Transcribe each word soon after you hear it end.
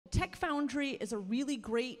Tech Foundry is a really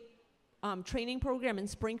great training program in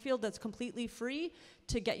Springfield that's completely free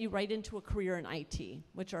to get you right into a career in IT,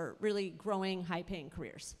 which are really growing, high-paying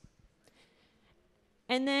careers.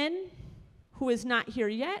 And then, who is not here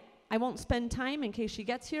yet, I won't spend time in case she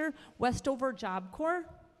gets here, Westover Job Corps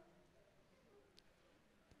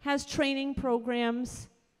has training programs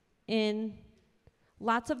in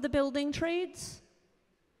lots of the building trades,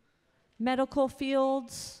 medical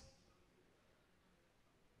fields,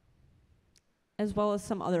 as well as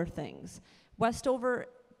some other things. Westover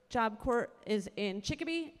Job Corps is in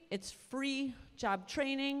Chicopee. It's free job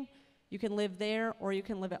training. You can live there or you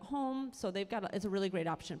can live at home. So they've got it's a really great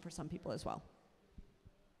option for some people as well.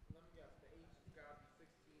 Let me guess, the age has got to be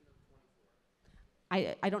 16 or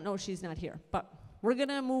 24. I don't know if she's not here, but we're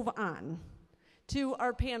gonna move on to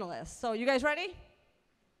our panelists. So you guys ready?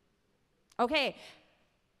 Okay.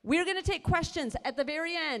 We're going to take questions at the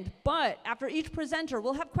very end, but after each presenter,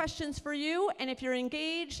 we'll have questions for you, and if you're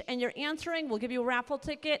engaged and you're answering, we'll give you a raffle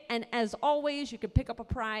ticket, and as always, you can pick up a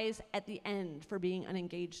prize at the end for being an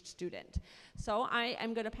engaged student. So I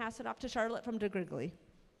am going to pass it off to Charlotte from DeGrigley.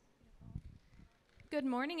 Good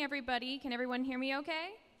morning, everybody. Can everyone hear me okay?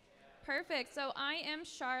 Perfect. So I am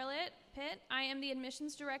Charlotte Pitt. I am the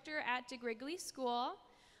admissions director at DeGrigley School.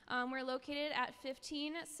 We're located at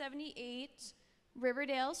 1578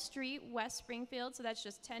 Riverdale Street, West Springfield, so that's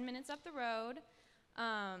just 10 minutes up the road.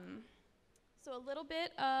 So a little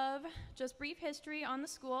bit of just brief history on the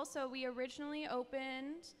school. So we originally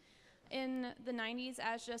opened in the 90s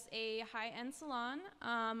as just a high-end salon.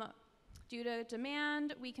 Due to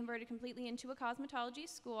demand, we converted completely into a cosmetology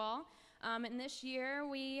school. And this year,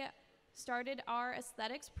 we started our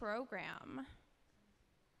aesthetics program.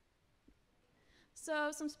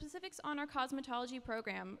 So some specifics on our cosmetology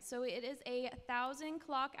program. So it is a 1,000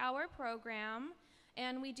 clock hour program,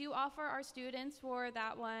 and we do offer our students for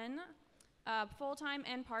that one full-time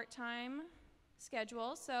and part-time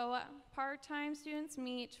schedule. So part-time students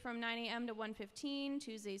meet from 9 a.m. to 1:15,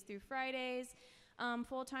 Tuesdays through Fridays.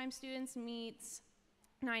 Full-time students meet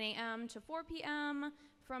 9 a.m. to 4 p.m.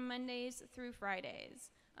 from Mondays through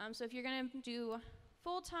Fridays. So if you're gonna do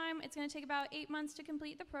full-time, it's going to take about 8 months to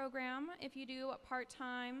complete the program. If you do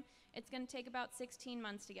part-time, it's going to take about 16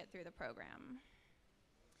 months to get through the program.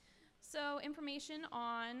 So information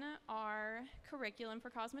on our curriculum for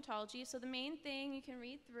cosmetology. So the main thing you can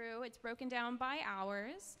read through, it's broken down by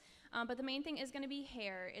hours, but the main thing is going to be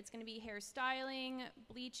hair. It's going to be hair styling,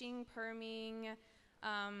 bleaching, perming,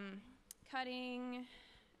 cutting,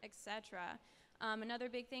 etc. Another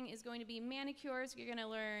big thing is going to be manicures. You're going to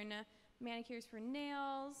learn manicures for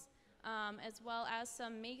nails, as well as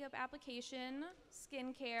some makeup application,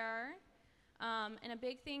 skincare, and a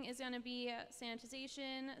big thing is going to be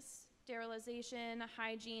sanitization, sterilization,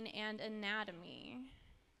 hygiene, and anatomy.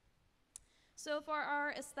 So for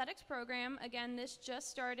our aesthetics program, again, this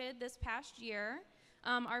just started this past year.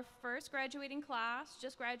 Our first graduating class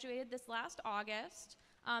just graduated this last August.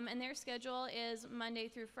 And their schedule is Monday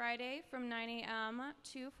through Friday from 9 a.m.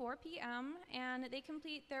 to 4 p.m. and they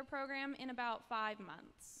complete their program in about 5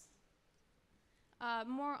 months.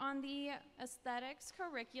 More on the aesthetics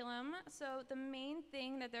curriculum. So the main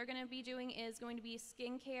thing that they're going to be doing is going to be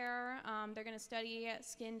skincare. They're going to study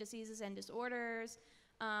skin diseases and disorders,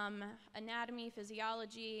 anatomy,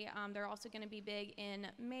 physiology. They're also going to be big in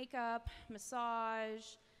makeup, massage,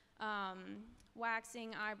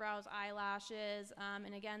 waxing, eyebrows, eyelashes,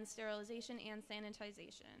 and again, sterilization and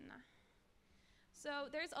sanitization. So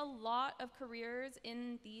there's a lot of careers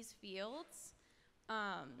in these fields.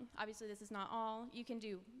 Obviously, this is not all. You can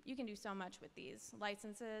do so much with these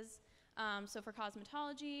licenses. So for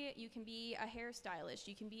cosmetology, you can be a hairstylist.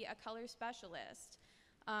 You can be a color specialist.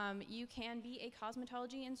 You can be a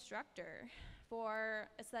cosmetology instructor. For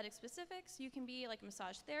aesthetic specifics, you can be like a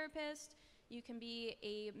massage therapist. You can be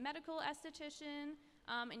a medical esthetician,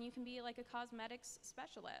 and you can be like a cosmetics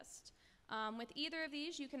specialist. With either of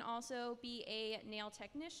these, you can also be a nail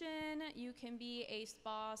technician, you can be a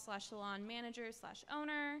spa/salon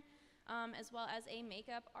manager/owner, as well as a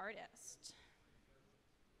makeup artist.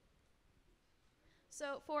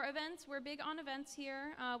 So for events, we're big on events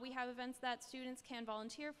here. We have events that students can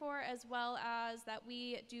volunteer for, as well as that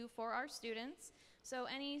we do for our students. So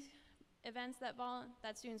any events that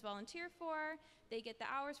students volunteer for, they get the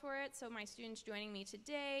hours for it. So my students joining me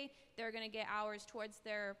today, they're going to get hours towards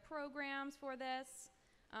their programs for this.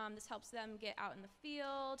 This helps them get out in the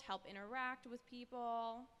field, help interact with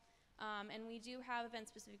people. And we do have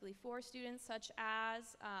events specifically for students, such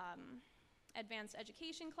as advanced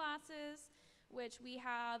education classes, which we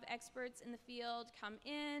have experts in the field come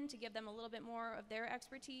in to give them a little bit more of their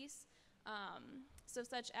expertise. So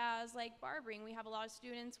such as like barbering, we have a lot of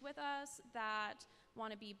students with us that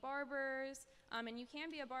want to be barbers, and you can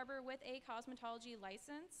be a barber with a cosmetology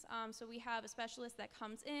license. So we have a specialist that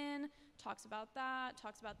comes in, talks about that,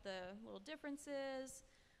 talks about the little differences.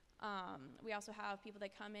 We also have people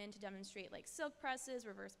that come in to demonstrate like silk presses,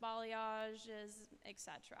 reverse balayages,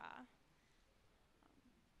 etc.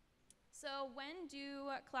 So when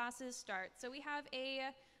do classes start? So we have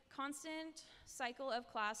a constant cycle of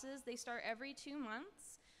classes. They start every 2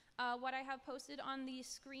 months. What I have posted on the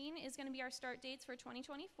screen is going to be our start dates for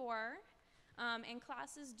 2024. And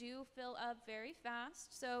classes do fill up very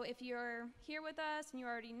fast. So if you're here with us and you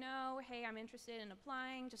already know, hey, I'm interested in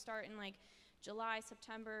applying to start in like July,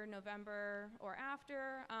 September, November, or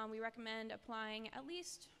after, we recommend applying at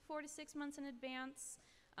least 4 to 6 months in advance.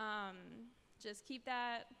 Just keep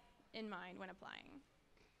that in mind when applying.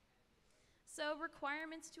 So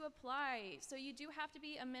requirements to apply. So you do have to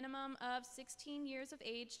be a minimum of 16 years of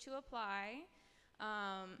age to apply.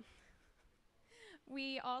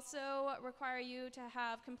 We also require you to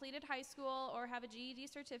have completed high school or have a GED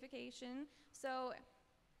certification. So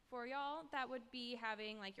for y'all, that would be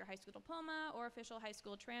having like your high school diploma or official high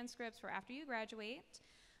school transcripts for after you graduate,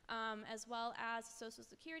 as well as social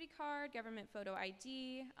security card, government photo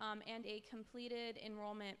ID, and a completed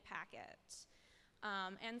enrollment packet.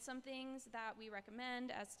 And some things that we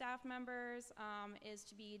recommend as staff members is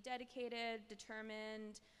to be dedicated,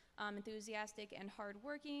 determined, enthusiastic, and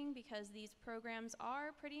hardworking, because these programs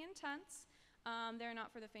are pretty intense. They're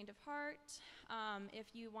not for the faint of heart.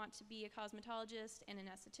 If you want to be a cosmetologist and an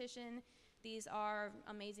esthetician, these are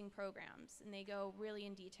amazing programs, and they go really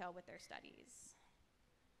in detail with their studies.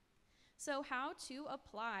 So how to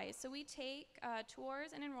apply. So we take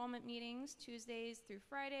tours and enrollment meetings Tuesdays through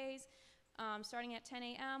Fridays, starting at 10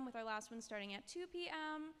 a.m. with our last one starting at 2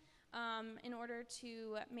 p.m. In order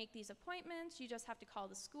to make these appointments, you just have to call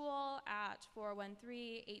the school at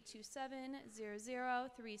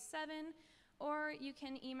 413-827-0037, or you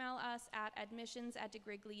can email us at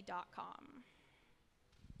admissions@degrigley.com.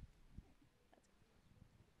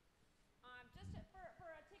 Just for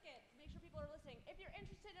a ticket, make sure people are listening. If you're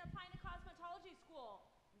interested in applying to cosmetology school,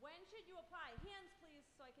 when should you apply? Hands, please,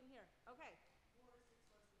 so I can hear. Okay.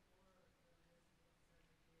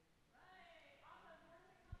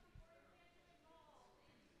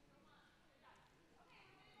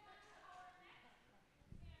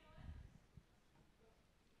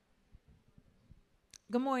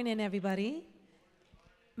 Good morning, everybody.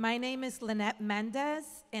 My name is Lynette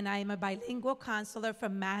Mendez, and I am a bilingual counselor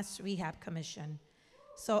from Mass Rehab Commission.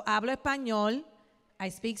 So, hablo español, I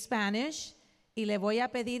speak Spanish, y le voy a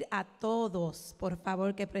pedir a todos, por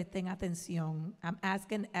favor, que presten atención. I'm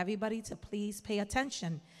asking everybody to please pay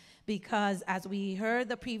attention, because as we heard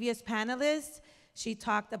the previous panelist, she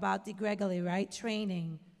talked about DeGrigley, right,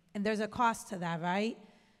 training, and there's a cost to that, right?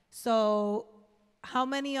 So, how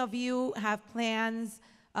many of you have plans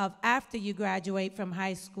of after you graduate from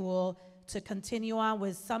high school to continue on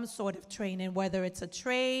with some sort of training, whether it's a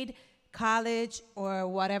trade, college, or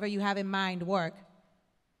whatever you have in mind, work?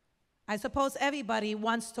 I suppose everybody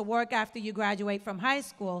wants to work after you graduate from high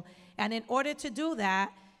school, and in order to do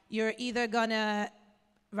that, you're either gonna,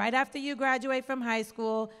 right after you graduate from high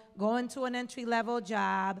school, go into an entry-level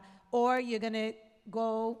job, or you're gonna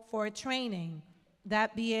go for a training,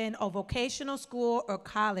 that being a vocational school or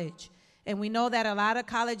college. And we know that a lot of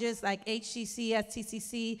colleges like HCC,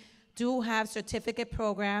 STCC do have certificate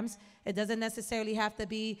programs. It doesn't necessarily have to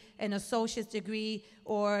be an associate's degree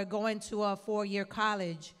or going to a 4-year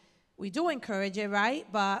college. We do encourage it, right?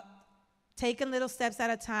 But taking little steps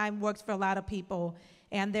at a time works for a lot of people.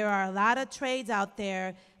 And there are a lot of trades out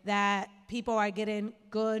there that people are getting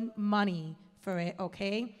good money for it,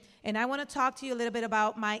 okay? And I want to talk to you a little bit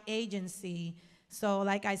about my agency. So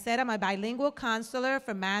like I said, I'm a bilingual counselor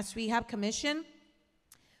for Mass Rehab Commission.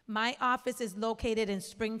 My office is located in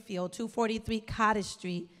Springfield, 243 Cottage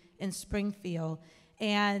Street in Springfield.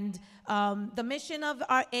 And the mission of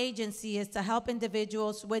our agency is to help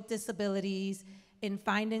individuals with disabilities in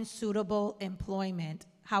finding suitable employment.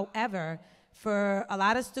 However, for a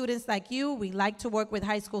lot of students like you, we like to work with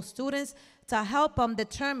high school students to help them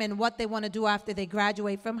determine what they want to do after they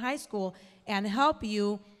graduate from high school and help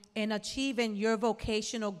you in achieving your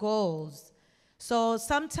vocational goals. So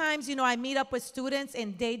sometimes, you know, I meet up with students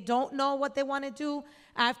and they don't know what they want to do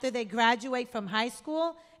after they graduate from high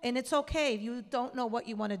school, and it's okay if you don't know what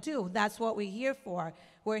you want to do. That's what we're here for.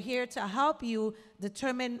 We're here to help you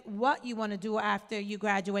determine what you want to do after you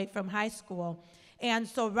graduate from high school. And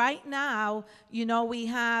so right now, you know, we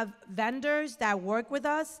have vendors that work with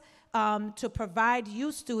us to provide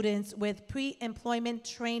you students with pre-employment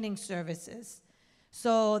training services.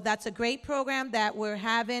 So that's a great program that we're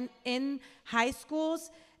having in high schools,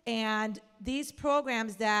 and these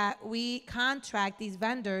programs that we contract, these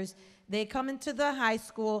vendors, they come into the high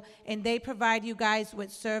school and they provide you guys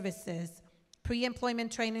with services,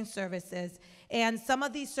 pre-employment training services. And some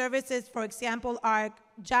of these services, for example, are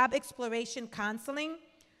job exploration counseling,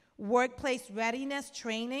 workplace readiness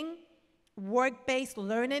training, work-based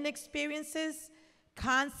learning experiences,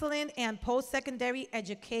 counseling and post-secondary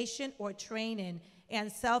education or training,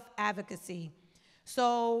 and self-advocacy.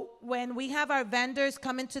 So when we have our vendors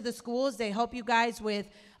come into the schools, they help you guys with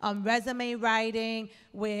resume writing,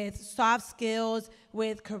 with soft skills,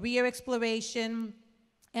 with career exploration,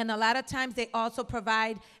 and a lot of times they also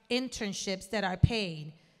provide internships that are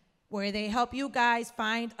paid, where they help you guys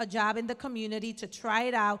find a job in the community to try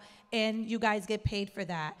it out, and you guys get paid for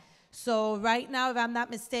that. So right now, if I'm not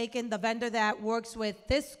mistaken, the vendor that works with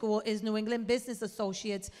this school is New England Business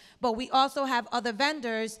Associates, but we also have other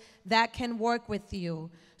vendors that can work with you.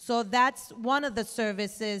 So that's one of the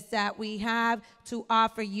services that we have to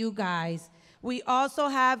offer you guys. We also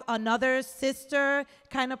have another sister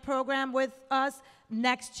kind of program with us,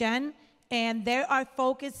 Next Gen, and they are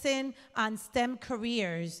focusing on STEM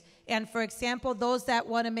careers. And for example, those that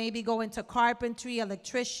want to maybe go into carpentry,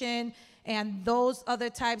 electrician, and those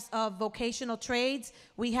other types of vocational trades,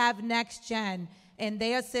 we have Next Gen, and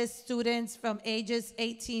they assist students from ages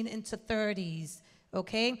 18 into 30s,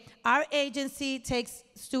 okay? Our agency takes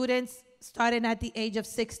students starting at the age of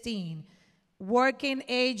 16. Working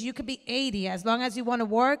age, you could be 80. As long as you want to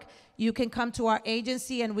work, you can come to our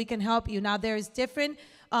agency and we can help you. Now, there's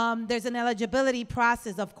an eligibility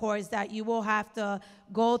process, of course, that you will have to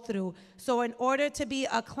go through. So in order to be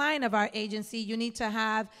a client of our agency, you need to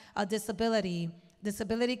have a disability.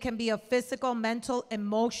 Disability can be a physical, mental,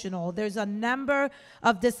 emotional. There's a number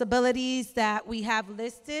of disabilities that we have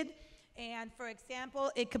listed. And for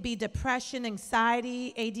example, it could be depression,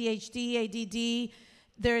 anxiety, ADHD, ADD.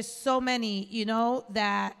 There's so many,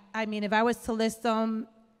 that, I mean, if I was to list them,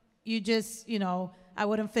 I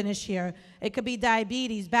wouldn't finish here. It could be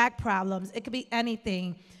diabetes, back problems. It could be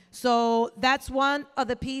anything. So that's one of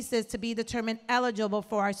the pieces to be determined eligible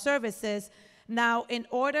for our services. Now, in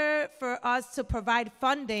order for us to provide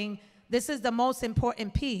funding, this is the most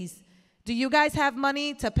important piece. Do you guys have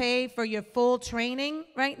money to pay for your full training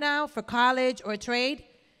right now for college or trade?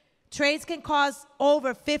 Trades can cost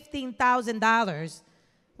over $15,000.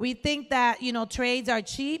 We think that, trades are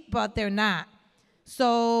cheap, but they're not.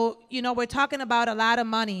 So, we're talking about a lot of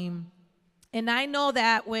money. And I know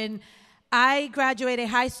that when I graduated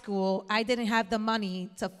high school, I didn't have the money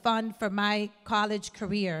to fund for my college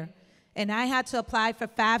career. And I had to apply for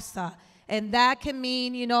FAFSA. And that can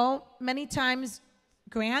mean, many times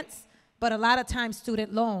grants, but a lot of times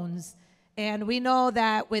student loans. And we know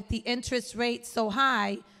that with the interest rate so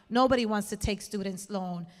high, nobody wants to take students'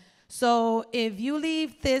 loan. So if you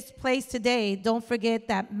leave this place today, don't forget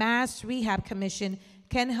that Mass Rehab Commission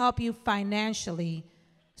can help you financially.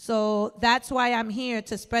 So that's why I'm here,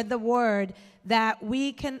 to spread the word that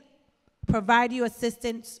we can provide you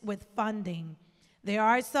assistance with funding. There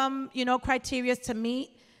are some, criteria to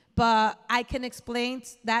meet, but I can explain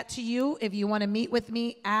that to you if you want to meet with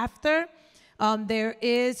me after. There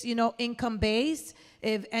is, income-based.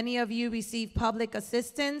 If any of you receive public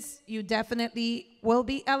assistance, you definitely will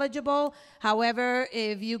be eligible. However,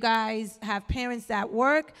 if you guys have parents that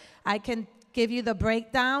work, I can give you the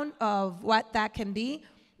breakdown of what that can be.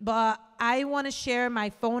 But I want to share my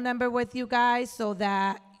phone number with you guys so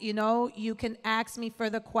that, you can ask me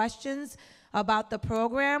further questions about the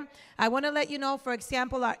program. I want to let you know, for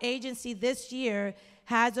example, our agency this year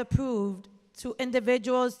has approved to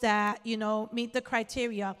individuals that, meet the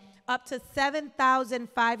criteria up to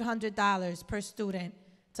 $7,500 per student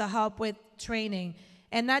to help with training.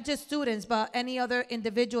 And not just students, but any other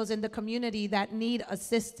individuals in the community that need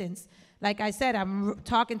assistance. Like I said, I'm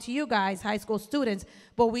talking to you guys, high school students,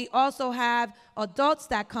 but we also have adults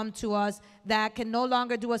that come to us that can no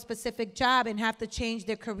longer do a specific job and have to change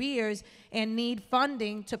their careers and need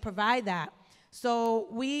funding to provide that. So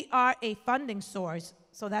we are a funding source.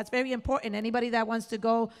 So that's very important. Anybody that wants to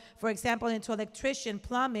go, for example, into electrician,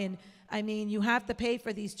 plumbing, you have to pay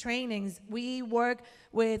for these trainings. We work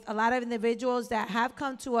with a lot of individuals that have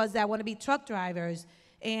come to us that want to be truck drivers.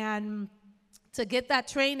 And to get that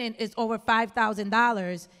training is over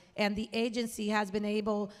 $5,000. And the agency has been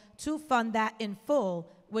able to fund that in full,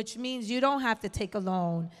 which means you don't have to take a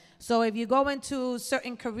loan. So if you go into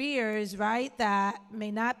certain careers, right, that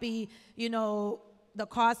may not be, the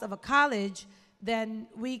cost of a college, then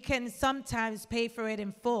we can sometimes pay for it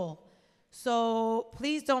in full. So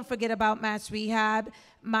please don't forget about Mass Rehab.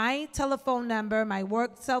 My telephone number, my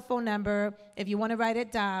work cell phone number, if you want to write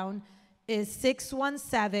it down, is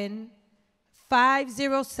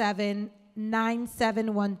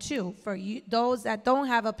 617-507-9712. For you, those that don't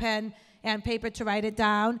have a pen and paper to write it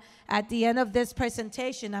down, at the end of this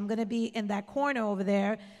presentation, I'm going to be in that corner over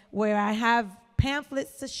there where I have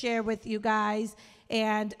pamphlets to share with you guys,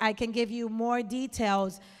 and I can give you more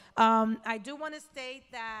details. I do want to state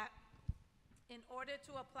that in order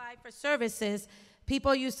to apply for services,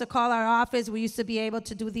 people used to call our office. We used to be able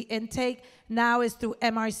to do the intake. Now it's through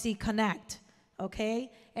MRC Connect, okay?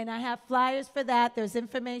 And I have flyers for that. There's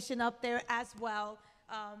information up there as well.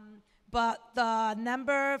 But the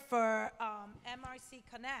number for MRC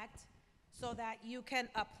Connect, so that you can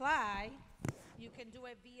apply, you can do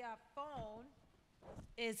it via phone,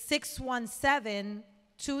 is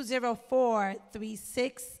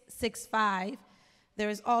 617-204-3665. There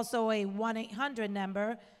is also a 1-800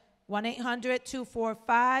 number,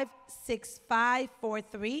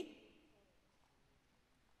 1-800-245-6543.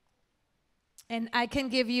 And I can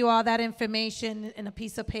give you all that information in a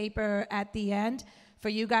piece of paper at the end for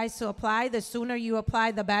you guys to apply. The sooner you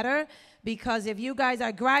apply, the better, because if you guys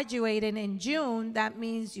are graduating in June, that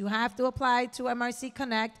means you have to apply to MRC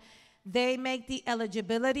Connect. They make the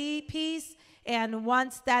eligibility piece, and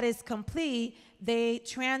once that is complete, they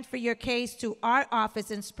transfer your case to our office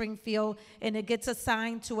in Springfield, and it gets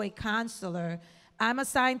assigned to a counselor. I'm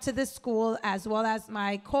assigned to this school, as well as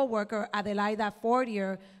my coworker, Adelaida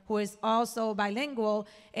Fortier, who is also bilingual.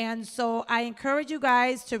 And so I encourage you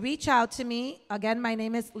guys to reach out to me. Again, my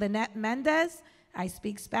name is Lynette Mendez. I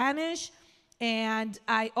speak Spanish, and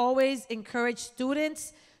I always encourage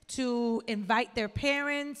students to invite their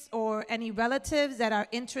parents or any relatives that are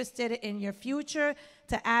interested in your future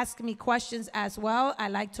to ask me questions as well. I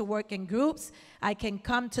like to work in groups. I can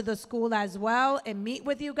come to the school as well and meet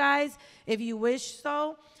with you guys if you wish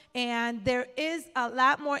so. And there is a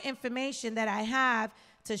lot more information that I have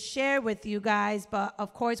to share with you guys, but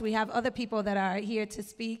of course we have other people that are here to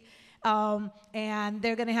speak, and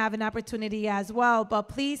they're gonna have an opportunity as well. But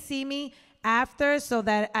please see me after so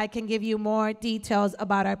that I can give you more details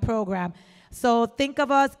about our program. So think of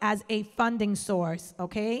us as a funding source,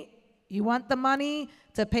 okay? You want the money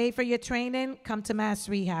to pay for your training, come to Mass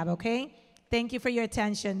Rehab, okay? Thank you for your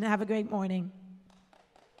attention. Have a great morning.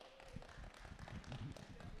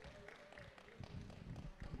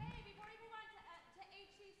 Okay, before we move on to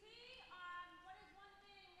HCC, what is one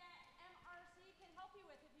thing that MRC can help you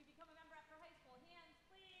with if you become a member after high school? Hands,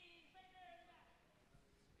 please. Right there in the back.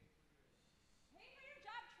 Pay for your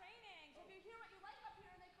job training. So if you hear what you like up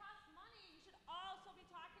here and they cost money, you should also be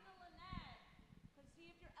talking to Lynette to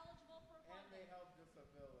see if you're eligible for And funding. they help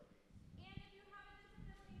disabilities. And if you have a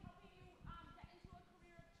disability, helping you get into a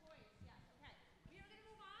career of choice. Yes, okay. We are going to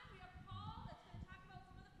move on. We have Paul that's going to talk about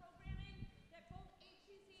some of the programming that both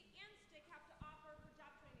HCC and STIC have to offer for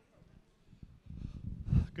job training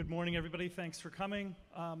programs. Good morning, everybody. Thanks for coming.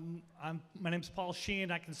 My name's Paul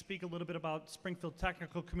Sheehan. I can speak a little bit about Springfield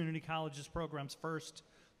Technical Community College's programs first,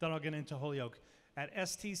 then I'll get into Holyoke. At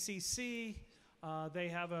STCC, they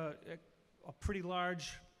have a pretty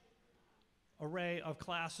large array of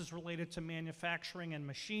classes related to manufacturing and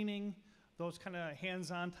machining, those kind of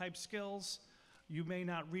hands-on type skills. You may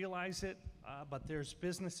not realize it, but there's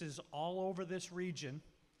businesses all over this region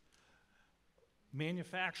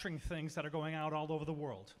manufacturing things that are going out all over the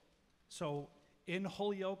world. So in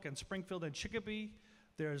Holyoke and Springfield and Chicopee,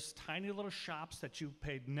 there's tiny little shops that you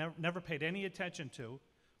never paid any attention to,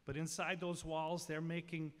 but inside those walls, they're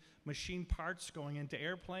making machine parts going into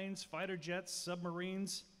airplanes, fighter jets,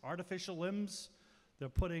 submarines, artificial limbs. They're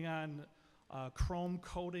putting on chrome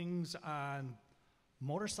coatings on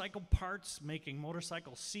motorcycle parts, making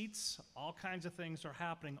motorcycle seats. All kinds of things are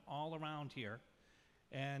happening all around here.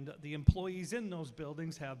 And the employees in those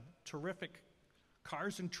buildings have terrific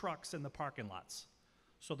cars and trucks in the parking lots.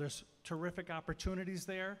 So there's terrific opportunities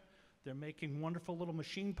there. They're making wonderful little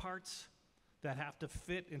machine parts that have to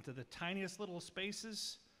fit into the tiniest little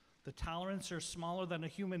spaces. The tolerances are smaller than a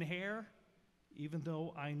human hair. Even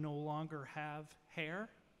though I no longer have hair,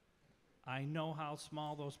 I know how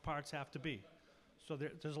small those parts have to be. So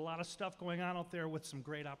there's a lot of stuff going on out there with some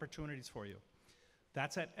great opportunities for you.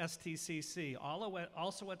 That's at STCC.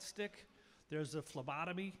 Also at STIC, there's a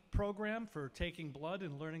phlebotomy program for taking blood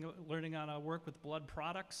and learning how to work with blood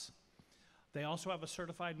products. They also have a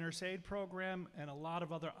certified nurse aid program and a lot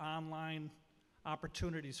of other online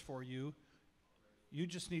opportunities for you. You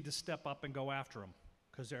just need to step up and go after them,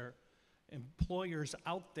 because there are employers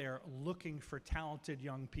out there looking for talented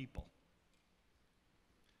young people.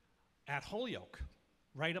 At Holyoke,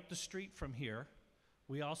 right up the street from here,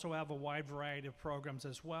 we also have a wide variety of programs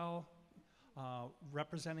as well,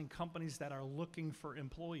 representing companies that are looking for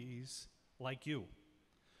employees like you.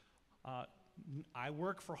 I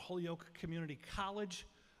work for Holyoke Community College,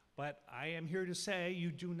 but I am here to say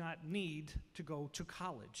you do not need to go to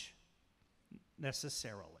college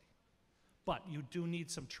necessarily. But you do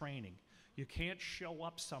need some training. You can't show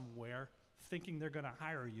up somewhere thinking they're going to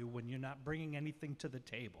hire you when you're not bringing anything to the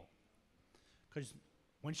table. Because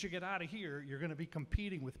once you get out of here, you're going to be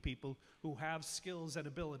competing with people who have skills and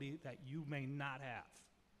ability that you may not have.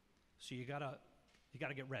 So you gotta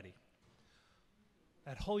get ready.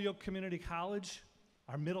 At Holyoke Community College,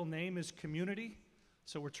 our middle name is Community,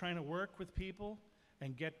 so we're trying to work with people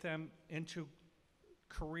and get them into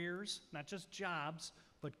careers, not just jobs,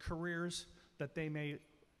 but careers that they may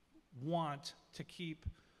want to keep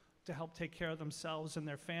to help take care of themselves and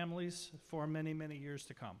their families for many, many years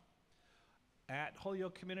to come. At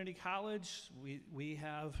Holyoke Community College, we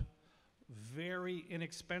have very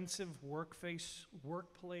inexpensive workplace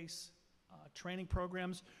training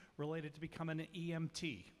programs related to becoming an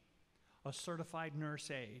EMT, a certified nurse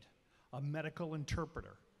aide, a medical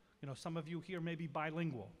interpreter. You know, some of you here may be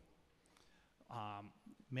bilingual.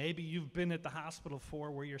 Maybe you've been at the hospital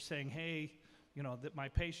for where you're saying, hey, you know, that my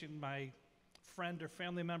patient, my friend or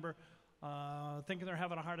family member, thinking they're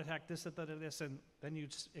having a heart attack, this, and then you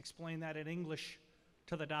explain that in English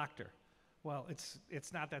to the doctor. Well,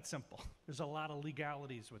 it's not that simple. There's a lot of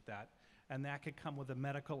legalities with that, and that could come with a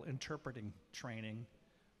medical interpreting training,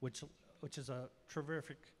 which is a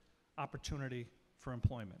terrific opportunity for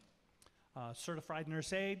employment. Certified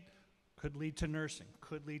nurse aide could lead to nursing,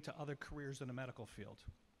 could lead to other careers in the medical field.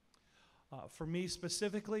 For me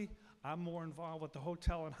specifically, I'm more involved with the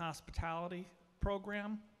hotel and hospitality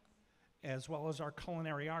program, as well as our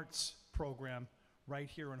culinary arts program right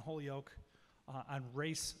here in Holyoke on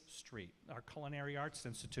Race Street, our Culinary Arts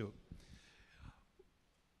Institute.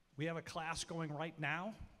 We have a class going right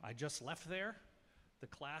now. I just left there. The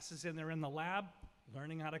class is in there in the lab,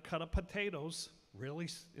 learning how to cut up potatoes, really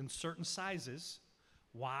in certain sizes.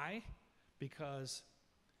 Why? Because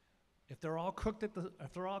if they're all cut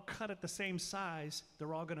at the same size,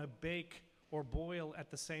 they're all going to bake or boil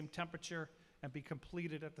at the same temperature and be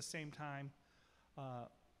completed at the same time.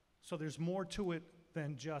 So there's more to it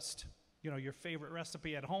than just, you know, your favorite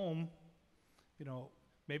recipe at home. You know,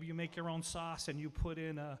 maybe you make your own sauce and you put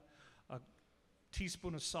in a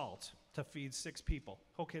teaspoon of salt to feed 6 people.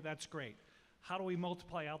 Okay, that's great. How do we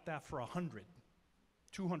multiply out that for 100,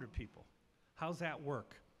 200 people? How's that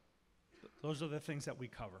work? Those are the things that we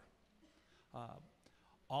cover.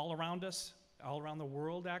 All around us, all around the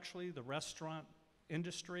world actually, the restaurant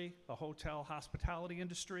industry, the hotel hospitality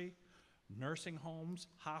industry, nursing homes,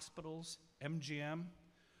 hospitals, MGM,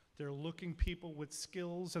 they're looking people with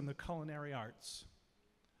skills in the culinary arts.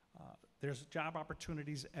 There's job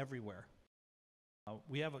opportunities everywhere.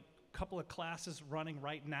 We have a couple of classes running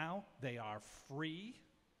right now. They are free.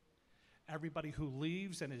 Everybody who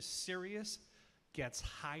leaves and is serious gets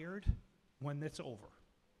hired when it's over,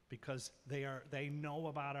 because they know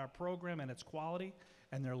about our program and its quality,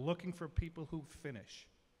 and they're looking for people who finish.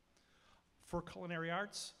 For culinary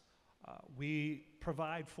arts, we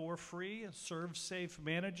provide for free a ServSafe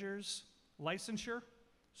Manager's licensure.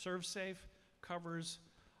 ServSafe covers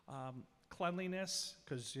cleanliness,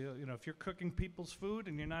 because you know, if you're cooking people's food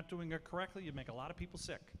and you're not doing it correctly, you make a lot of people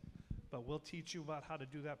sick. But we'll teach you about how to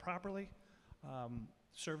do that properly.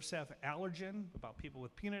 ServSafe Allergen, about people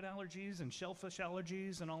with peanut allergies and shellfish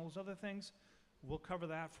allergies and all those other things. We'll cover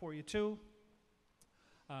that for you too.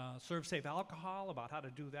 ServSafe Alcohol, about how to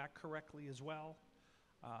do that correctly as well.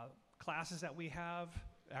 Classes that we have,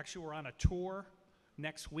 actually we're on a tour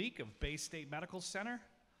next week of Bay State Medical Center.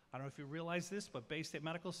 I don't know if you realize this, but Bay State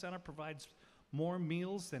Medical Center provides more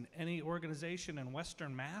meals than any organization in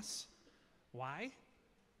Western Mass. Why?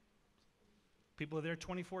 People are there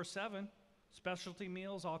 24/7. Specialty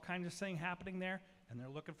meals, all kinds of things happening there, and they're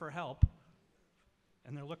looking for help.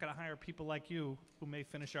 And they're looking to hire people like you who may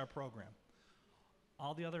finish our program.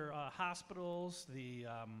 All the other hospitals, the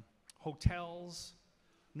hotels,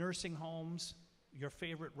 nursing homes, your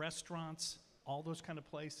favorite restaurants, all those kind of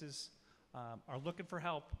places are looking for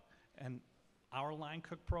help, and our line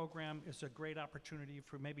cook program is a great opportunity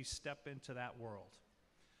for maybe step into that world.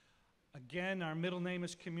 Again, our middle name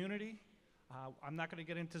is Community. I'm not going to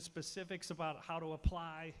get into specifics about how to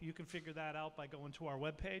apply. You can figure that out by going to our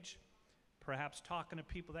webpage, perhaps talking to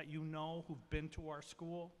people that you know who've been to our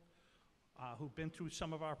school, who've been through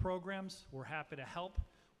some of our programs. We're happy to help.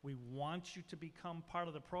 We want you to become part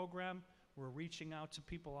of the program. We're reaching out to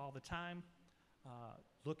people all the time.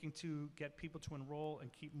 looking to get people to enroll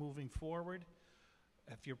and keep moving forward.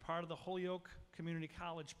 If you're part of the Holyoke Community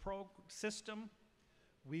College system,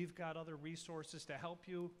 we've got other resources to help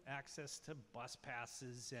you, access to bus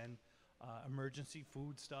passes and emergency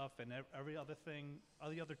food stuff and every other thing, all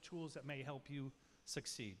the other tools that may help you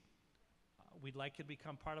succeed. We'd like you to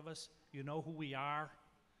become part of us. You know who we are,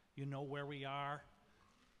 you know where we are,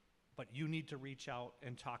 but you need to reach out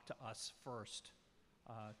and talk to us first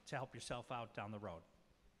to help yourself out down the road.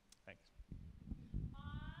 Thanks.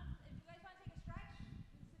 If you guys want to take a stretch, been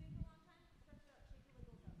sitting for a long time, stretch it out, shake your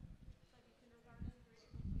wiggles up.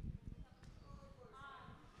 It's like in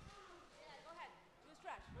kindergarten, yeah, go ahead, do a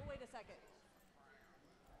stretch. We'll wait a second.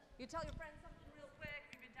 You tell your friends something real quick,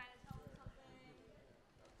 you've been trying to tell them something.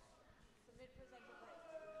 Submit presenter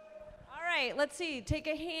break. All right, let's see,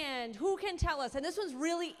 take a hand. Who can tell us, and this one's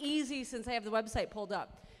really easy since I have the website pulled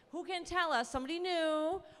up. Who can tell us, somebody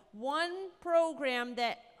new, one program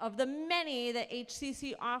that, of the many that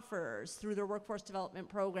HCC offers through their workforce development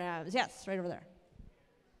programs? Yes, right over there.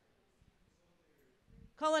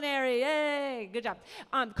 Culinary, yay, good job.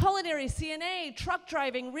 Culinary, CNA, truck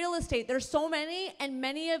driving, real estate. There's so many, and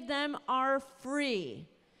many of them are free.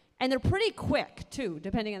 And they're pretty quick, too,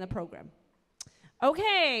 depending on the program.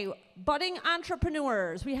 Okay, budding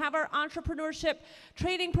entrepreneurs. We have our entrepreneurship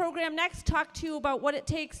training program next. Talk to you about what it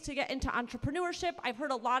takes to get into entrepreneurship. I've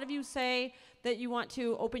heard a lot of you say that you want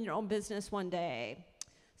to open your own business one day.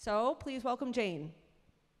 So please welcome Jane.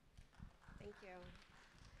 Thank you.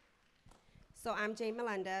 So I'm Jane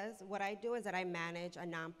Melendez. What I do is that I manage a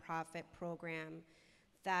nonprofit program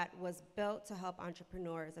that was built to help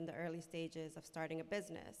entrepreneurs in the early stages of starting a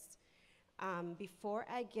business. Before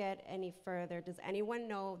I get any further, does anyone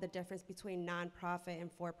know the difference between nonprofit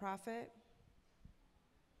and for-profit?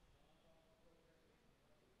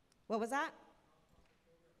 What was that?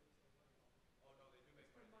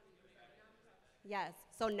 Yes,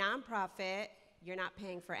 so nonprofit, you're not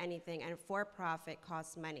paying for anything, and for-profit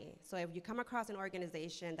costs money. So if you come across an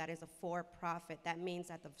organization that is a for-profit, that means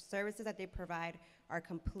that the services that they provide are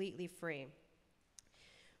completely free.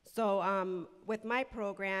 So with my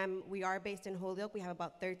program, we are based in Holyoke. We have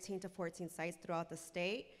about 13 to 14 sites throughout the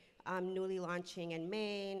state, newly launching in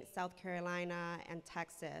Maine, South Carolina, and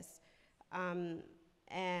Texas.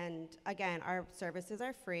 And again, our services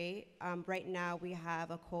are free. Right now, we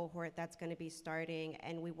have a cohort that's going to be starting,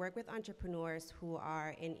 and we work with entrepreneurs who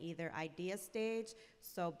are in either idea stage.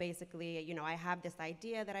 So basically, you know, I have this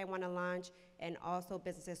idea that I want to launch, and also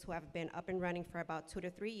businesses who have been up and running for about 2 to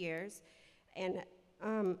 3 years. And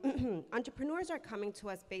entrepreneurs are coming to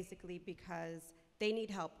us basically because they need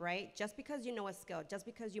help, right? Just because you know a skill, just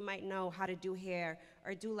because you might know how to do hair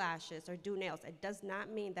or do lashes or do nails, it does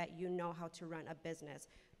not mean that you know how to run a business.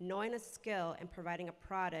 Knowing a skill and providing a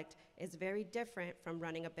product is very different from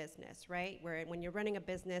running a business, right? Where when you're running a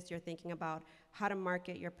business, you're thinking about how to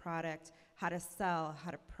market your product, how to sell, how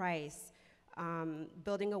to price,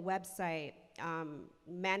 building a website,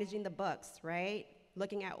 managing the books, right?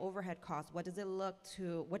 Looking at overhead costs. What does it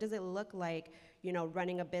look like, you know,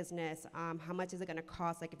 running a business? How much is it gonna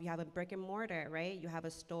cost? Like if you have a brick and mortar, right? You have a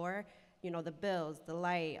store, you know, the bills, the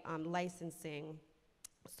light, licensing.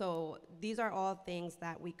 So these are all things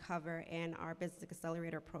that we cover in our Business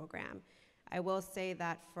Accelerator program. I will say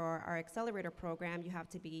that for our Accelerator program, you have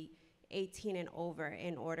to be 18 and over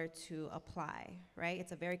in order to apply, right?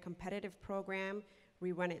 It's a very competitive program.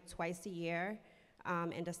 We run it twice a year.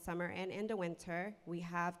 In the summer and in the winter. We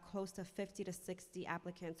have close to 50 to 60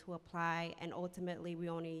 applicants who apply, and ultimately we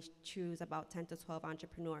only choose about 10 to 12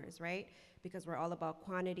 entrepreneurs, right? Because we're all about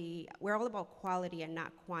quality and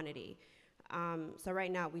not quantity. So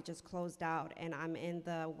right now we just closed out, and I'm in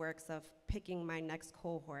the works of picking my next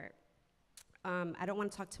cohort. I don't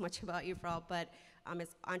want to talk too much about E4All, but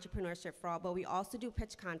it's entrepreneurship for all, but we also do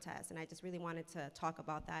pitch contests, and I just really wanted to talk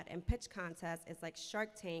about that. And pitch contest is like Shark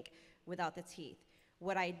Tank without the teeth.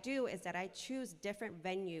 What I do is that I choose different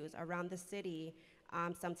venues around the city,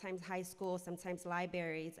 sometimes high schools, sometimes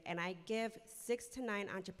libraries, and I give 6 to 9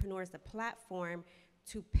 entrepreneurs a platform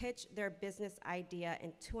to pitch their business idea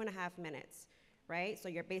in 2.5 minutes, right? So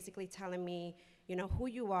you're basically telling me, you know, who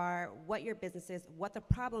you are, what your business is, what the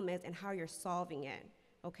problem is, and how you're solving it,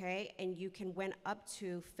 okay? And you can win up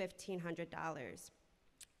to $1,500.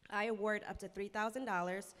 I award up to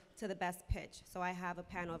 $3,000 to the best pitch. So I have a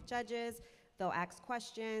panel of judges. They'll ask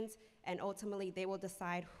questions, and ultimately they will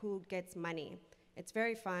decide who gets money. It's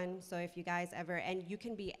very fun, so if you guys ever, and you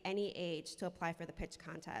can be any age to apply for the pitch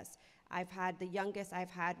contest. The youngest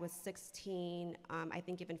I've had was 16, I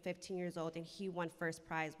think even 15 years old, and he won first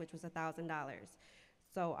prize, which was $1,000.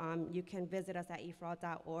 So you can visit us at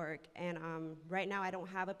efraud.org. And right now, I don't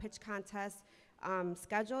have a pitch contest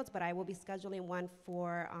scheduled, but I will be scheduling one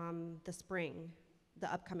for the spring,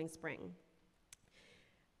 the upcoming spring.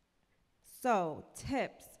 So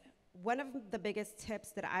tips. One of the biggest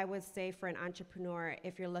tips that I would say for an entrepreneur,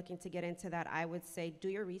 if you're looking to get into that, I would say do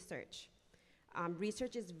your research.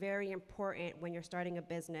 Research is very important when you're starting a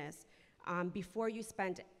business before you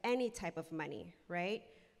spend any type of money, right?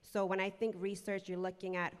 So when I think research, you're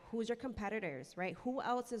looking at who's your competitors, right? Who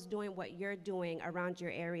else is doing what you're doing around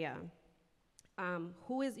your area?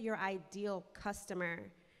 Who is your ideal customer,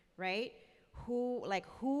 right?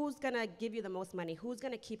 Who's gonna give you the most money? Who's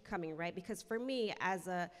gonna keep coming, right? Because for me,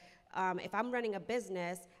 if I'm running a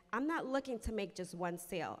business, I'm not looking to make just one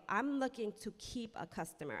sale. I'm looking to keep a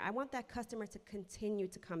customer. I want that customer to continue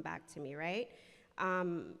to come back to me, right?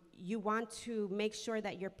 You want to make sure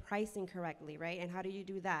that you're pricing correctly, right? And how do you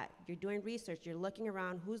do that? You're doing research. You're looking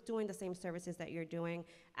around who's doing the same services that you're doing,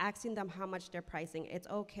 asking them how much they're pricing. It's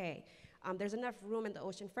okay. There's enough room in the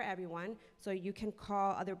ocean for everyone, so you can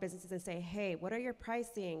call other businesses and say, hey, what are your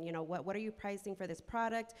pricing? You know, what are you pricing for this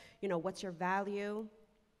product? You know, what's your value?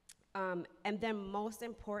 And then most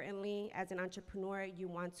importantly, as an entrepreneur, you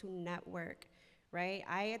want to network, right?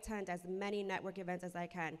 I attend as many network events as I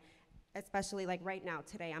can, especially like right now,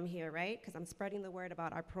 today I'm here, right? Because I'm spreading the word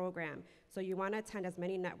about our program. So you want to attend as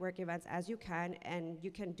many network events as you can, and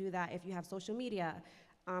you can do that if you have social media.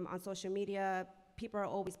 On social media, people are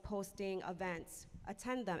always posting events.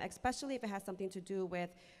 Attend them, especially if it has something to do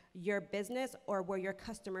with your business or where your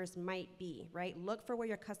customers might be, right? Look for where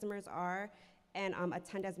your customers are and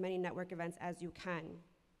attend as many network events as you can.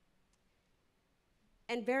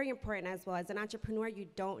 And very important as well, as an entrepreneur, you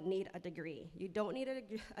don't need a degree. You don't need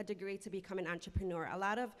a degree to become an entrepreneur. A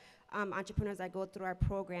lot of entrepreneurs that go through our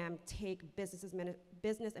program take business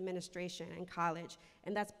administration in college,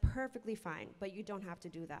 and that's perfectly fine, but you don't have to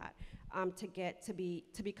do that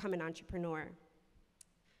to become an entrepreneur.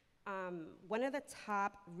 One of the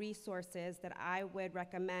top resources that I would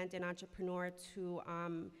recommend an entrepreneur to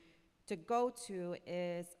go to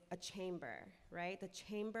is a chamber, right? The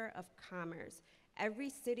Chamber of Commerce. Every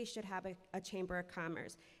city should have a Chamber of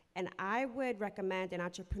Commerce. And I would recommend an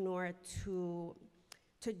entrepreneur to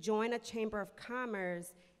join a Chamber of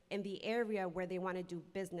Commerce in the area where they want to do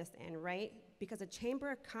business in, right? Because a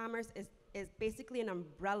Chamber of Commerce is basically an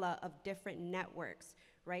umbrella of different networks,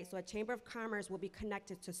 right? So a Chamber of Commerce will be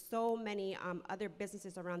connected to so many other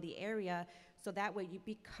businesses around the area, so that way you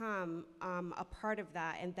become a part of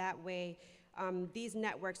that, and that way these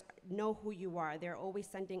networks know who you are. They're always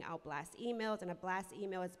sending out blast emails, and a blast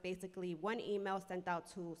email is basically one email sent out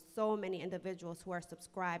to so many individuals who are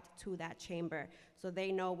subscribed to that chamber. So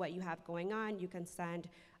they know what you have going on. You can send,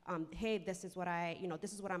 hey, this is what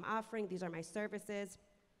I'm offering, these are my services.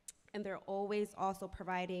 And they're always also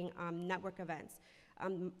providing network events.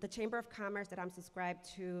 The Chamber of Commerce that I'm subscribed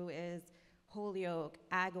to is Holyoke,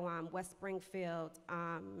 Agawam, West Springfield,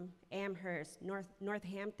 Amherst,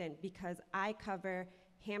 Northampton, because I cover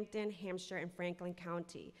Hampton, Hampshire, and Franklin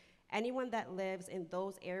County. Anyone that lives in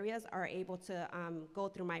those areas are able to go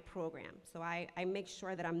through my program. So I make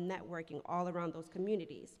sure that I'm networking all around those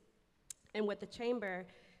communities. And with the Chamber,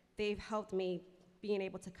 they've helped me being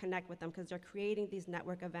able to connect with them, because they're creating these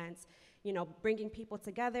network events, you know, bringing people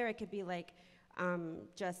together. It could be like,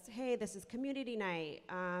 just, hey, this is community night.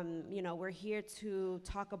 You know, we're here to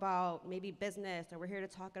talk about maybe business, or we're here to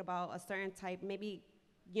talk about a certain type, maybe,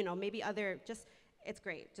 you know, maybe other, just, it's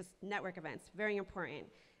great, just network events, very important.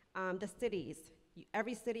 The cities,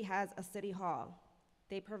 every city has a city hall.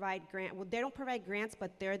 They provide they don't provide grants,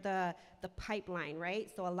 but they're the pipeline, right?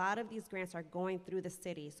 So a lot of these grants are going through the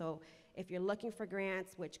city. So if you're looking for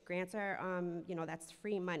grants, which grants are, you know, that's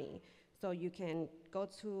free money. So you can go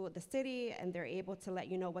to the city, and they're able to let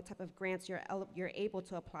you know what type of grants you're able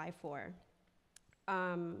to apply for.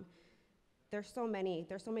 There's so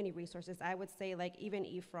many resources. I would say, like, even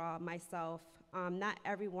EFRA, myself, not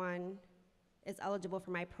everyone is eligible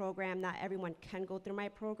for my program. Not everyone can go through my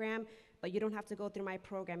program, but you don't have to go through my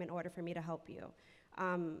program in order for me to help you.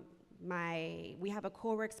 We have a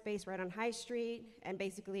co-work space right on High Street, and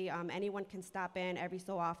basically anyone can stop in every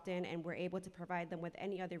so often, and we're able to provide them with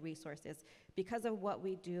any other resources. Because of what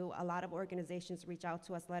we do, a lot of organizations reach out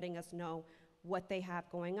to us letting us know what they have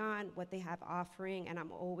going on, what they have offering, and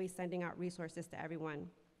I'm always sending out resources to everyone,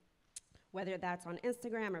 whether that's on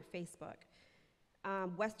Instagram or Facebook.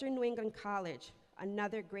 Western New England College,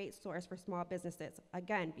 another great source for small businesses.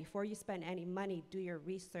 Again, before you spend any money, do your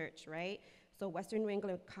research, right? So Western New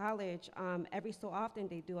England College, every so often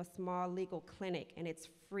they do a small legal clinic, and it's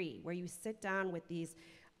free, where you sit down with these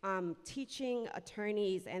teaching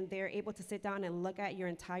attorneys, and they're able to sit down and look at your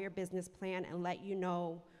entire business plan and let you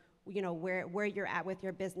know where you're at with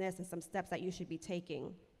your business and some steps that you should be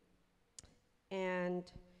taking. And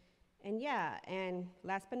yeah, and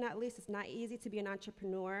last but not least, it's not easy to be an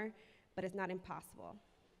entrepreneur, but it's not impossible.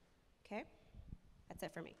 Okay? That's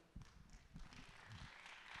it for me.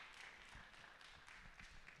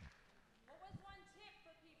 What was one tip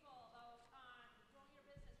for people about growing your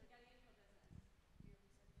business or getting into a business?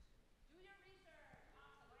 Do your research.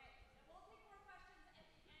 Awesome. Okay. And we'll take more questions at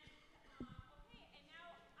the end. Okay. And now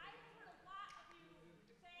I've heard a lot of you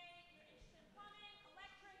say you're interested in plumbing,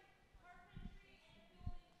 electric, carpentry, and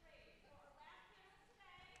building trades. So our last panelist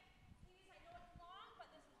today, please, I know it's long, but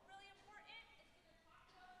this is really important. It's going to talk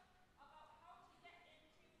to us about how to get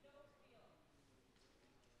into those fields.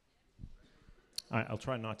 I'll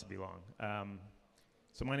try not to be long.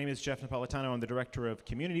 So my name is Jeff Napolitano. I'm the director of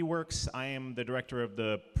Community Works. I am the director of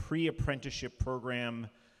the pre-apprenticeship program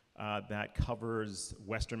that covers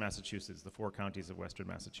Western Massachusetts, the 4 counties of Western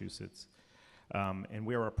Massachusetts. And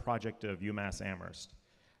we're a project of UMass Amherst.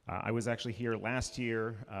 I was actually here last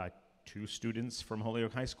year. 2 students from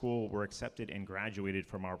Holyoke High School were accepted and graduated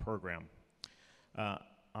from our program.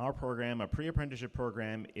 Our program, a pre-apprenticeship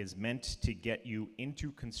program, is meant to get you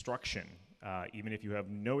into construction, even if you have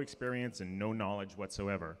no experience and no knowledge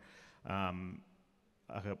whatsoever. We're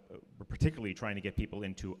particularly trying to get people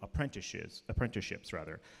into apprenticeships. A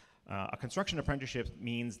construction apprenticeship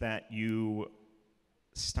means that you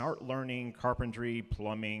start learning carpentry,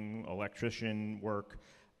 plumbing, electrician work,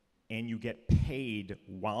 and you get paid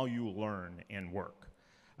while you learn and work.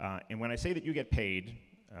 And when I say that you get paid,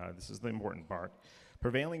 this is the important part.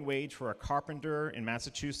 Prevailing wage for a carpenter in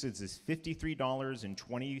Massachusetts is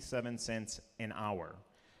 $53.27 an hour.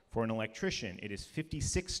 For an electrician, it is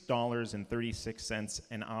 $56.36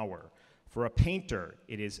 an hour. For a painter,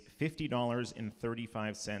 it is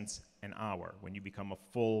 $50.35 an hour when you become a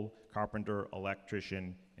full carpenter,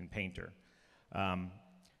 electrician, and painter.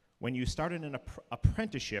 When you start in an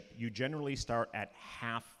apprenticeship, you generally start at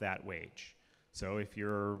half that wage. So if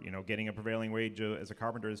you're, getting a prevailing wage as a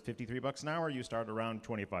carpenter is $53 an hour, you start around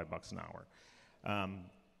 $25 an hour.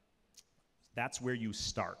 That's where you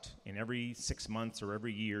start. And every 6 months or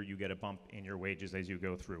every year, you get a bump in your wages as you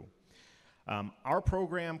go through. Our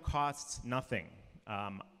program costs nothing.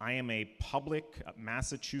 I am a public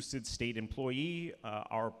Massachusetts state employee.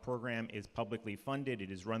 Our program is publicly funded. It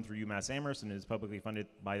is run through UMass Amherst and is publicly funded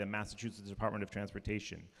by the Massachusetts Department of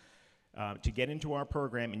Transportation. To get into our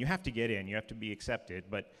program, and you have to get in, you have to be accepted,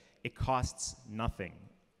 but it costs nothing.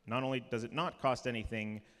 Not only does it not cost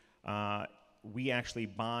anything, we actually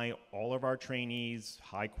buy all of our trainees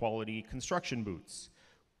high-quality construction boots.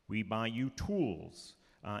 We buy you tools,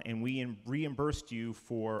 and we reimburse you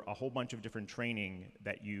for a whole bunch of different training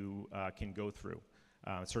that you can go through,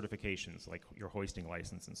 certifications like your hoisting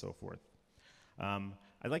license and so forth.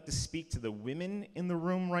 I'd like to speak to the women in the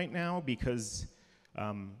room right now because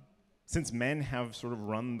since men have sort of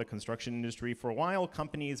run the construction industry for a while,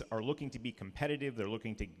 companies are looking to be competitive. They're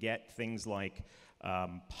looking to get things like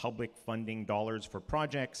public funding dollars for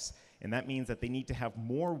projects, and that means that they need to have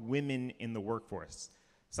more women in the workforce.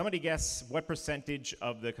 Somebody guess what percentage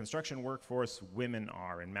of the construction workforce women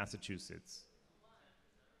are in Massachusetts?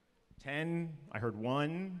 10? I heard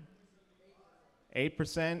 1.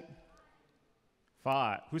 8%?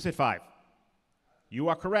 5. Who said 5? You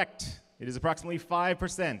are correct. It is approximately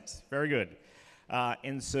 5%. Very good.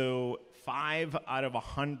 And so 5 out of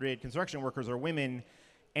 100 construction workers are women,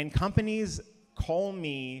 and companies call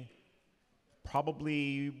me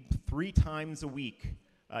probably 3 times a week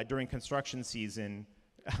during construction season.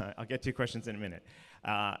 I'll get to your questions in a minute.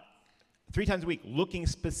 3 times a week, looking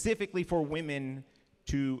specifically for women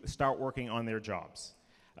to start working on their jobs.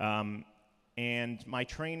 And my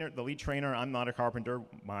trainer, the lead trainer, I'm not a carpenter.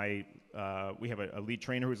 We have a lead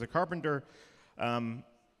trainer who's a carpenter.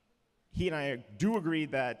 He and I do agree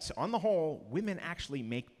that, on the whole, women actually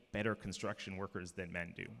make better construction workers than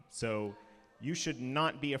men do. So you should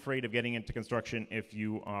not be afraid of getting into construction if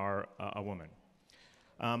you are a woman.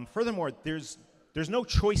 Furthermore, there's no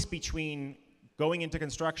choice between going into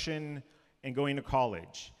construction and going to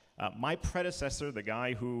college. My predecessor, the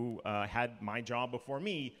guy who had my job before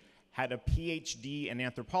me, had a PhD in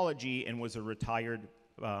anthropology and was a retired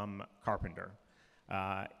carpenter.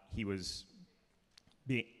 He was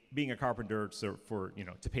being a carpenter to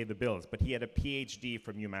pay the bills, but he had a PhD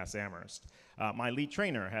from UMass Amherst. My lead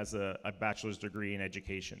trainer has a bachelor's degree in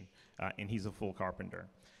education, and he's a full carpenter.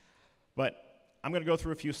 But I'm going to go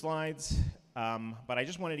through a few slides, but I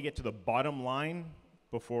just wanted to get to the bottom line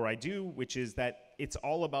before I do, which is that it's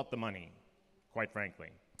all about the money, quite frankly.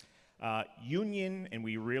 Union, and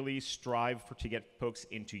we really strive to get folks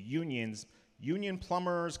into unions. Union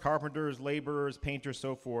plumbers, carpenters, laborers, painters,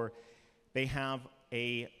 so forth, they have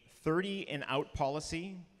a 30 and out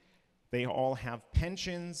policy. They all have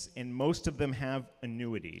pensions, and most of them have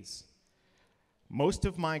annuities. Most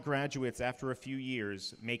of my graduates, after a few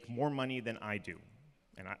years, make more money than I do.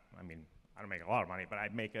 And I mean, I don't make a lot of money, but I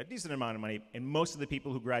make a decent amount of money. And most of the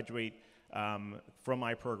people who graduate from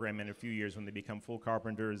my program in a few years, when they become full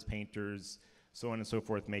carpenters, painters, so on and so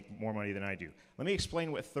forth, make more money than I do. Let me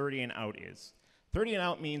explain what 30 and out is. 30 and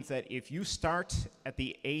out means that if you start at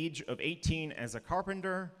the age of 18 as a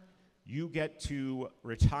carpenter, you get to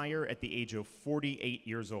retire at the age of 48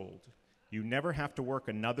 years old. You never have to work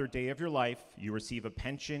another day of your life. You receive a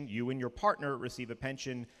pension. You and your partner receive a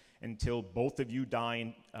pension until both of you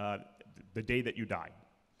die the day that you die.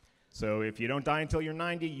 So if you don't die until you're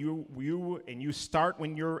 90, you start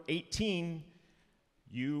when you're 18,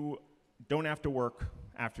 you don't have to work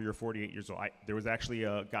after you're 48 years old. There was actually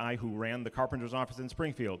a guy who ran the carpenter's office in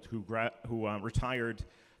Springfield who retired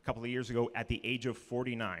a couple of years ago at the age of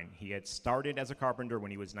 49. He had started as a carpenter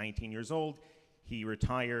when he was 19 years old. He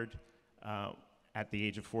retired at the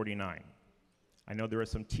age of 49. I know there are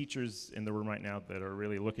some teachers in the room right now that are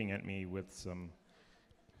really looking at me with some,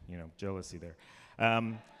 jealousy there.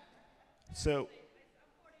 I'm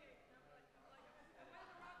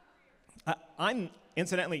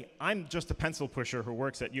just a pencil pusher who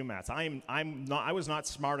works at UMass. I was not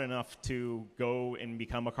smart enough to go and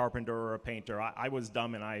become a carpenter or a painter. I was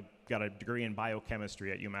dumb, and I got a degree in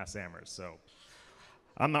biochemistry at UMass Amherst, so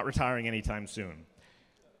I'm not retiring anytime soon.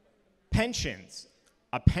 Pensions.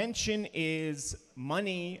 A pension is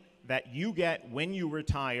money that you get when you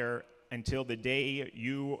retire until the day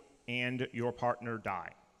you and your partner die.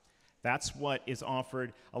 That's what is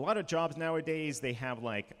offered. A lot of jobs nowadays, they have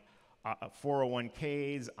like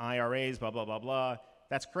 401ks, IRAs, blah, blah, blah, blah.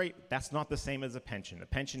 That's great. That's not the same as a pension. A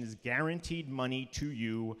pension is guaranteed money to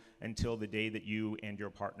you until the day that you and your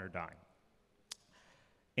partner die.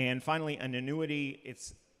 And finally, an annuity,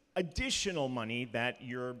 it's additional money that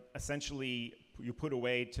you put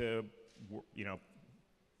away to,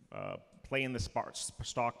 play in the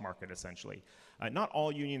stock market, essentially. Not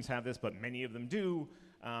all unions have this, but many of them do,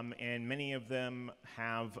 and many of them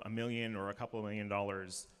have $1 million or a couple of $1 million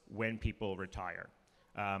when people retire.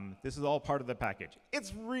 This is all part of the package.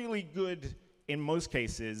 It's really good, in most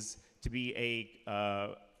cases, to be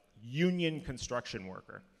a union construction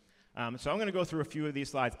worker. So I'm going to go through a few of these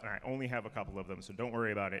slides, and I only have a couple of them, so don't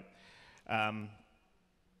worry about it.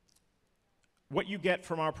 What you get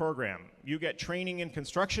from our program: you get training in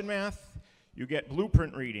construction math, you get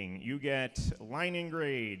blueprint reading, you get line and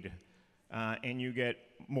grade, and you get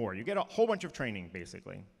more. You get a whole bunch of training,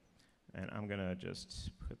 basically. And I'm going to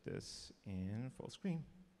just put this in full screen.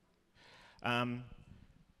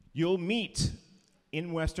 You'll meet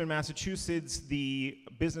in Western Massachusetts the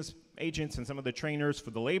business agents and some of the trainers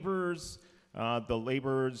for the laborers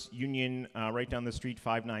union right down the street,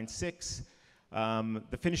 596.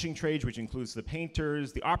 The finishing trades, which includes the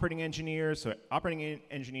painters, the operating engineers. So operating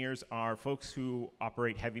engineers are folks who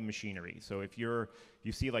operate heavy machinery. So if you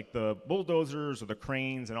see like the bulldozers or the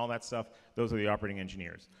cranes and all that stuff, those are the operating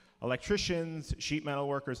engineers. Electricians, sheet metal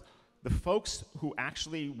workers, the folks who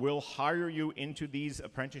actually will hire you into these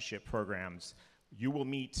apprenticeship programs, you will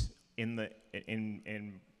meet in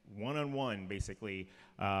one-on-one, basically,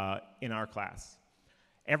 in our class.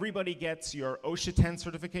 Everybody gets your OSHA 10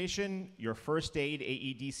 certification, your first aid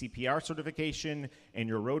AED CPR certification, and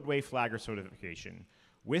your roadway flagger certification.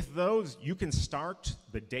 With those, you can start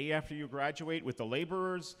the day after you graduate with the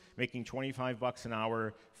laborers, making $25 an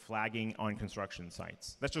hour flagging on construction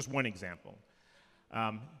sites. That's just one example.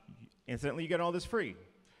 Incidentally, you get all this free.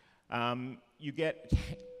 You get...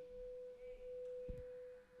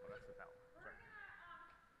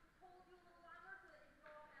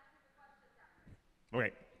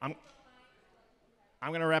 Okay, I'm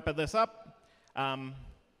going to wrap this up.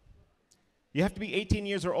 You have to be 18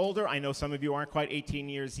 years or older. I know some of you aren't quite 18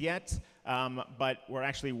 years yet, but we're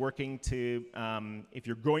actually working to, if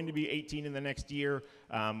you're going to be 18 in the next year,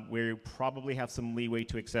 we probably have some leeway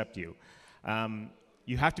to accept you.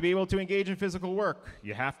 You have to be able to engage in physical work.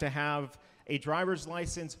 You have to have a driver's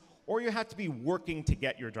license, or you have to be working to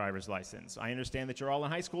get your driver's license. I understand that you're all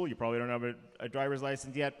in high school. You probably don't have a driver's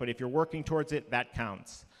license yet, but if you're working towards it, that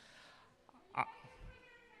counts.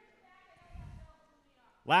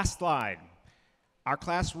 Last slide. Our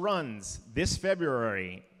class runs this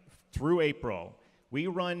February through April. We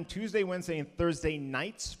run Tuesday, Wednesday, and Thursday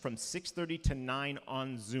nights from 6:30 to 9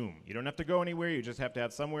 on Zoom. You don't have to go anywhere. You just have to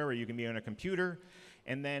have somewhere where you can be on a computer.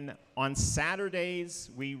 And then on Saturdays,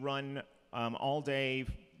 we run all day,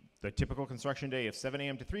 the typical construction day of 7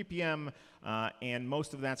 a.m. to 3 p.m., and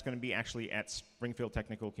most of that's going to be actually at Springfield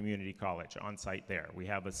Technical Community College, on site there. We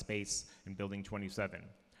have a space in Building 27.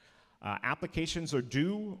 Applications are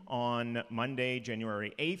due on Monday,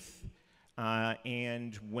 January 8th.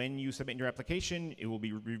 And when you submit your application, it will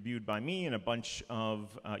be reviewed by me and a bunch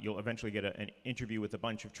of, you'll eventually get an interview with a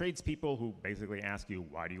bunch of tradespeople who basically ask you,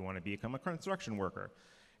 why do you want to become a construction worker?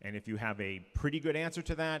 And if you have a pretty good answer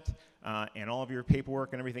to that, and all of your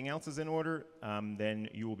paperwork and everything else is in order, then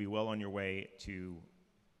you will be well on your way to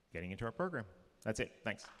getting into our program. That's it.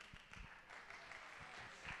 Thanks.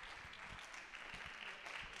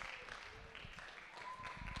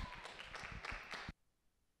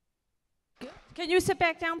 Can you sit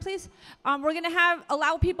back down, please? We're going to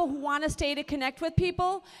allow people who want to stay to connect with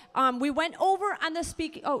people. We went over on the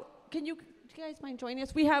speaking. Oh, do you guys mind joining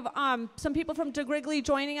us? We have some people from DeGrigley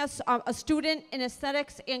joining us, a student in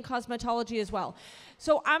aesthetics and cosmetology as well.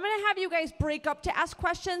 So I'm going to have you guys break up to ask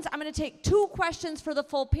questions. I'm going to take 2 questions for the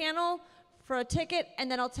full panel for a ticket, and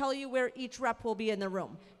then I'll tell you where each rep will be in the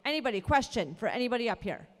room. Anybody, question for anybody up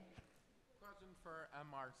here? Question for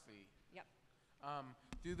MRC. Yep.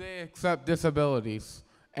 Do they accept disabilities?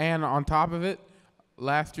 And on top of it,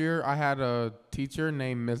 last year I had a teacher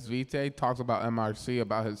named Ms. Vite talks about MRC,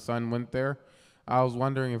 about his son went there. I was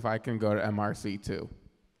wondering if I can go to MRC too.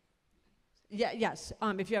 Yeah, yes.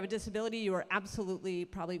 If you have a disability, you are absolutely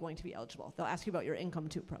probably going to be eligible. They'll ask you about your income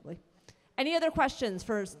too, probably. Any other questions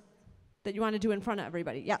that you want to do in front of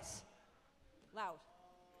everybody? Yes. Loud.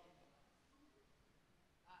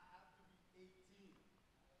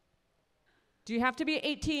 Do you have to be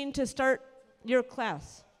 18 to start your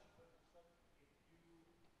class?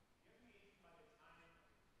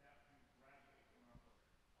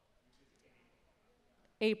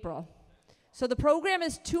 April. So the program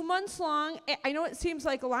is 2 months long. I know it seems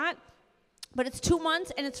like a lot, but it's 2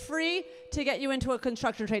 months and it's free to get you into a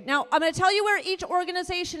construction trade. Now, I'm going to tell you where each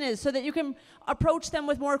organization is so that you can approach them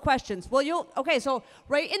with more questions. Okay, so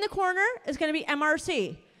right in the corner is going to be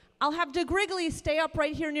MRC. I'll have DeGrigley stay up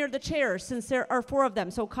right here near the chairs since there are 4 of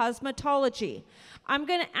them, so cosmetology. I'm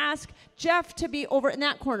going to ask Jeff to be over in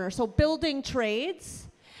that corner, so building trades.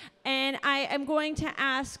 And I am going to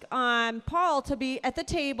ask Paul to be at the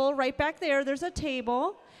table right back there. There's a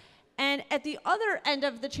table. And at the other end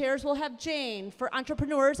of the chairs, we'll have Jane for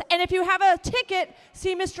entrepreneurs. And if you have a ticket,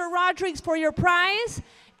 see Mr. Rodriguez for your prize.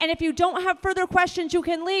 And if you don't have further questions, you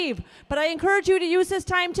can leave. But I encourage you to use this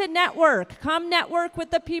time to network. Come network with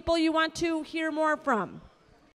the people you want to hear more from.